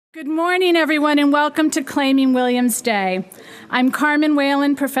Good morning, everyone, and welcome to Claiming Williams Day. I'm Carmen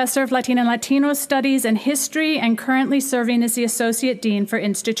Whalen, Professor of Latin and Latino Studies and History, and currently serving as the Associate Dean for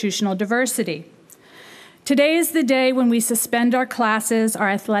Institutional Diversity. Today is the day when we suspend our classes, our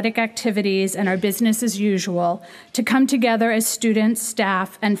athletic activities, and our business as usual to come together as students,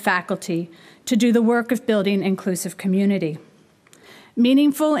 staff, and faculty to do the work of building inclusive community.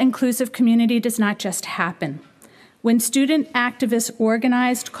 Meaningful, inclusive community does not just happen. When student activists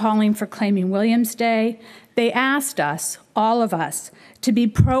organized calling for Claiming Williams Day, they asked us, all of us, to be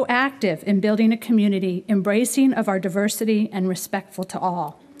proactive in building a community embracing of our diversity and respectful to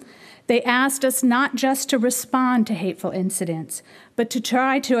all. They asked us not just to respond to hateful incidents, but to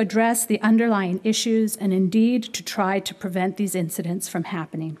try to address the underlying issues and indeed to try to prevent these incidents from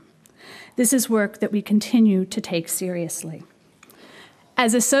happening. This is work that we continue to take seriously.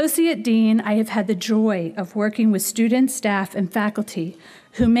 As Associate Dean, I have had the joy of working with students, staff, and faculty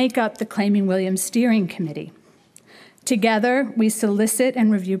who make up the Claiming Williams Steering Committee. Together, we solicit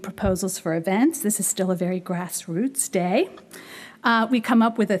and review proposals for events. This is still a very grassroots day. We come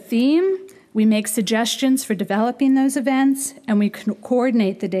up with a theme, we make suggestions for developing those events, and we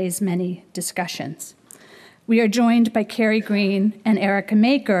coordinate the day's many discussions. We are joined by Carrie Green and Erica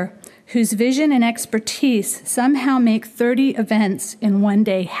Maker, whose vision and expertise somehow make 30 events in one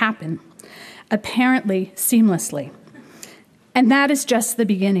day happen, apparently seamlessly. And that is just the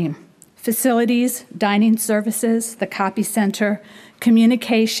beginning. Facilities, dining services, the copy center,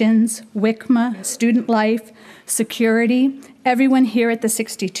 communications, WICMA, student life, security, everyone here at the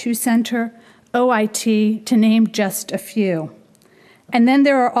 62 Center, OIT, to name just a few. And then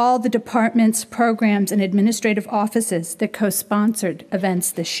there are all the departments, programs, and administrative offices that co-sponsored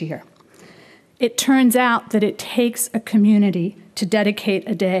events this year. It turns out that it takes a community to dedicate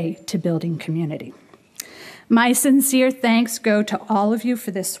a day to building community. My sincere thanks go to all of you for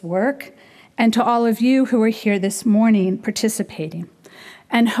this work and to all of you who are here this morning participating.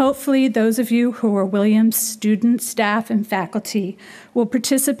 And hopefully those of you who are Williams students, staff, and faculty will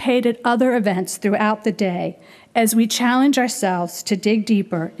participate at other events throughout the day as we challenge ourselves to dig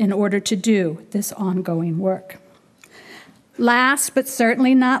deeper in order to do this ongoing work. Last but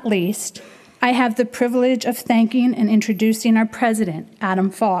certainly not least, I have the privilege of thanking and introducing our president, Adam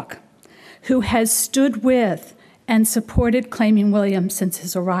Falk, who has stood with and supported Claiming Williams since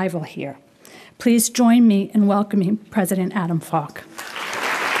his arrival here. Please join me in welcoming President Adam Falk.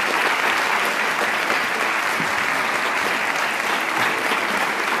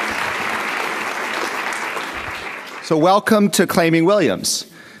 So welcome to Claiming Williams.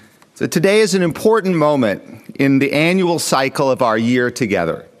 So today is an important moment in the annual cycle of our year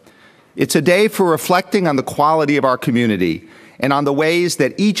together. It's a day for reflecting on the quality of our community and on the ways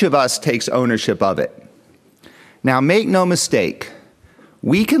that each of us takes ownership of it. Now, make no mistake,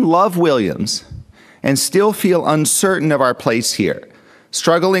 we can love Williams and still feel uncertain of our place here,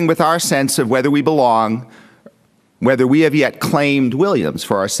 struggling with our sense of whether we belong, whether we have yet claimed Williams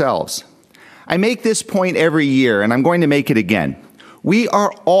for ourselves. I make this point every year, and I'm going to make it again. We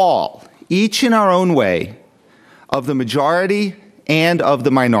are all, each in our own way, of the majority and of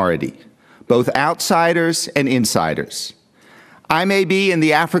the minority, both outsiders and insiders. I may be in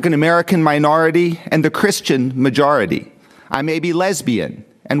the African American minority and the Christian majority. I may be lesbian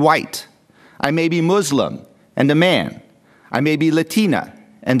and white. I may be Muslim and a man. I may be Latina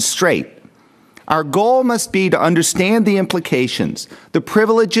and straight. Our goal must be to understand the implications, the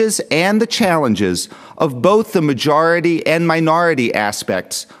privileges and the challenges of both the majority and minority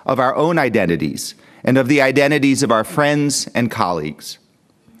aspects of our own identities and of the identities of our friends and colleagues.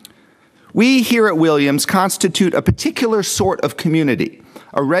 We here at Williams constitute a particular sort of community,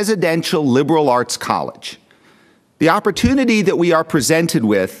 a residential liberal arts college. The opportunity that we are presented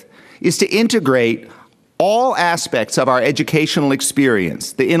with is to integrate all aspects of our educational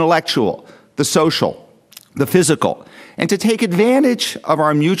experience, the intellectual, the social, the physical, and to take advantage of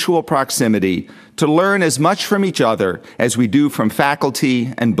our mutual proximity to learn as much from each other as we do from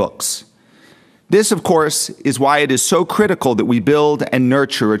faculty and books. This, of course, is why it is so critical that we build and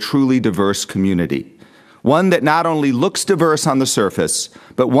nurture a truly diverse community, one that not only looks diverse on the surface,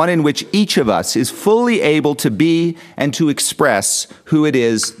 but one in which each of us is fully able to be and to express who it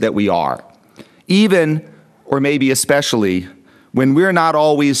is that we are, even, or maybe especially, when we're not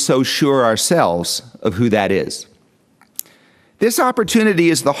always so sure ourselves of who that is. This opportunity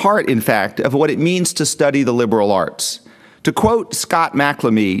is the heart, in fact, of what it means to study the liberal arts. To quote Scott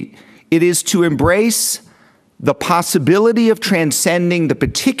McLamee, it is to embrace the possibility of transcending the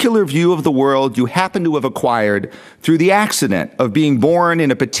particular view of the world you happen to have acquired through the accident of being born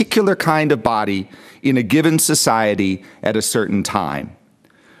in a particular kind of body in a given society at a certain time.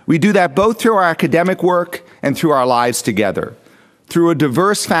 We do that both through our academic work and through our lives together, through a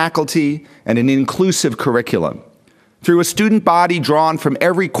diverse faculty and an inclusive curriculum, through a student body drawn from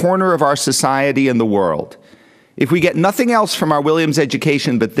every corner of our society and the world. If we get nothing else from our Williams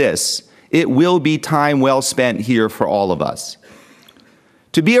education but this, it will be time well spent here for all of us.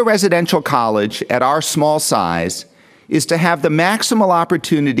 To be a residential college at our small size is to have the maximal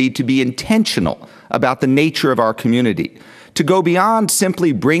opportunity to be intentional about the nature of our community, to go beyond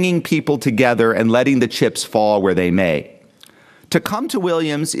simply bringing people together and letting the chips fall where they may. To come to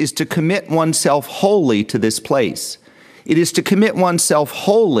Williams is to commit oneself wholly to this place. It is to commit oneself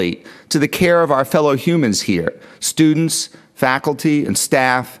wholly to the care of our fellow humans here, students, faculty and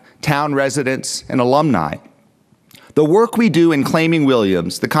staff, town residents, and alumni. The work we do in claiming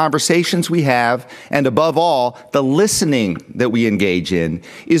Williams, the conversations we have, and above all, the listening that we engage in,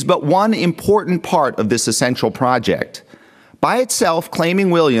 is but one important part of this essential project. By itself,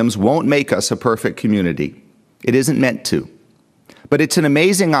 claiming Williams won't make us a perfect community. It isn't meant to. But it's an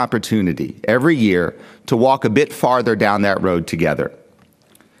amazing opportunity every year to walk a bit farther down that road together.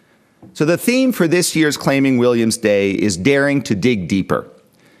 So the theme for this year's Claiming Williams Day is daring to dig deeper.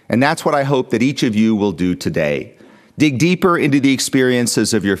 And that's what I hope that each of you will do today. Dig deeper into the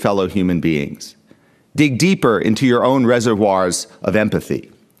experiences of your fellow human beings. Dig deeper into your own reservoirs of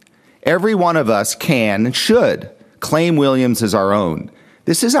empathy. Every one of us can and should claim Williams as our own.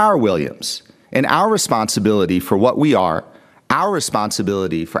 This is our Williams, and our responsibility for what we are, our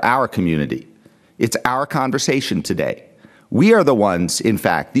responsibility for our community. It's our conversation today. We are the ones, in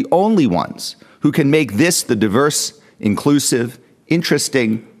fact, the only ones who can make this the diverse, inclusive,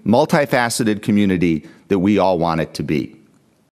 interesting, multifaceted community that we all want it to be.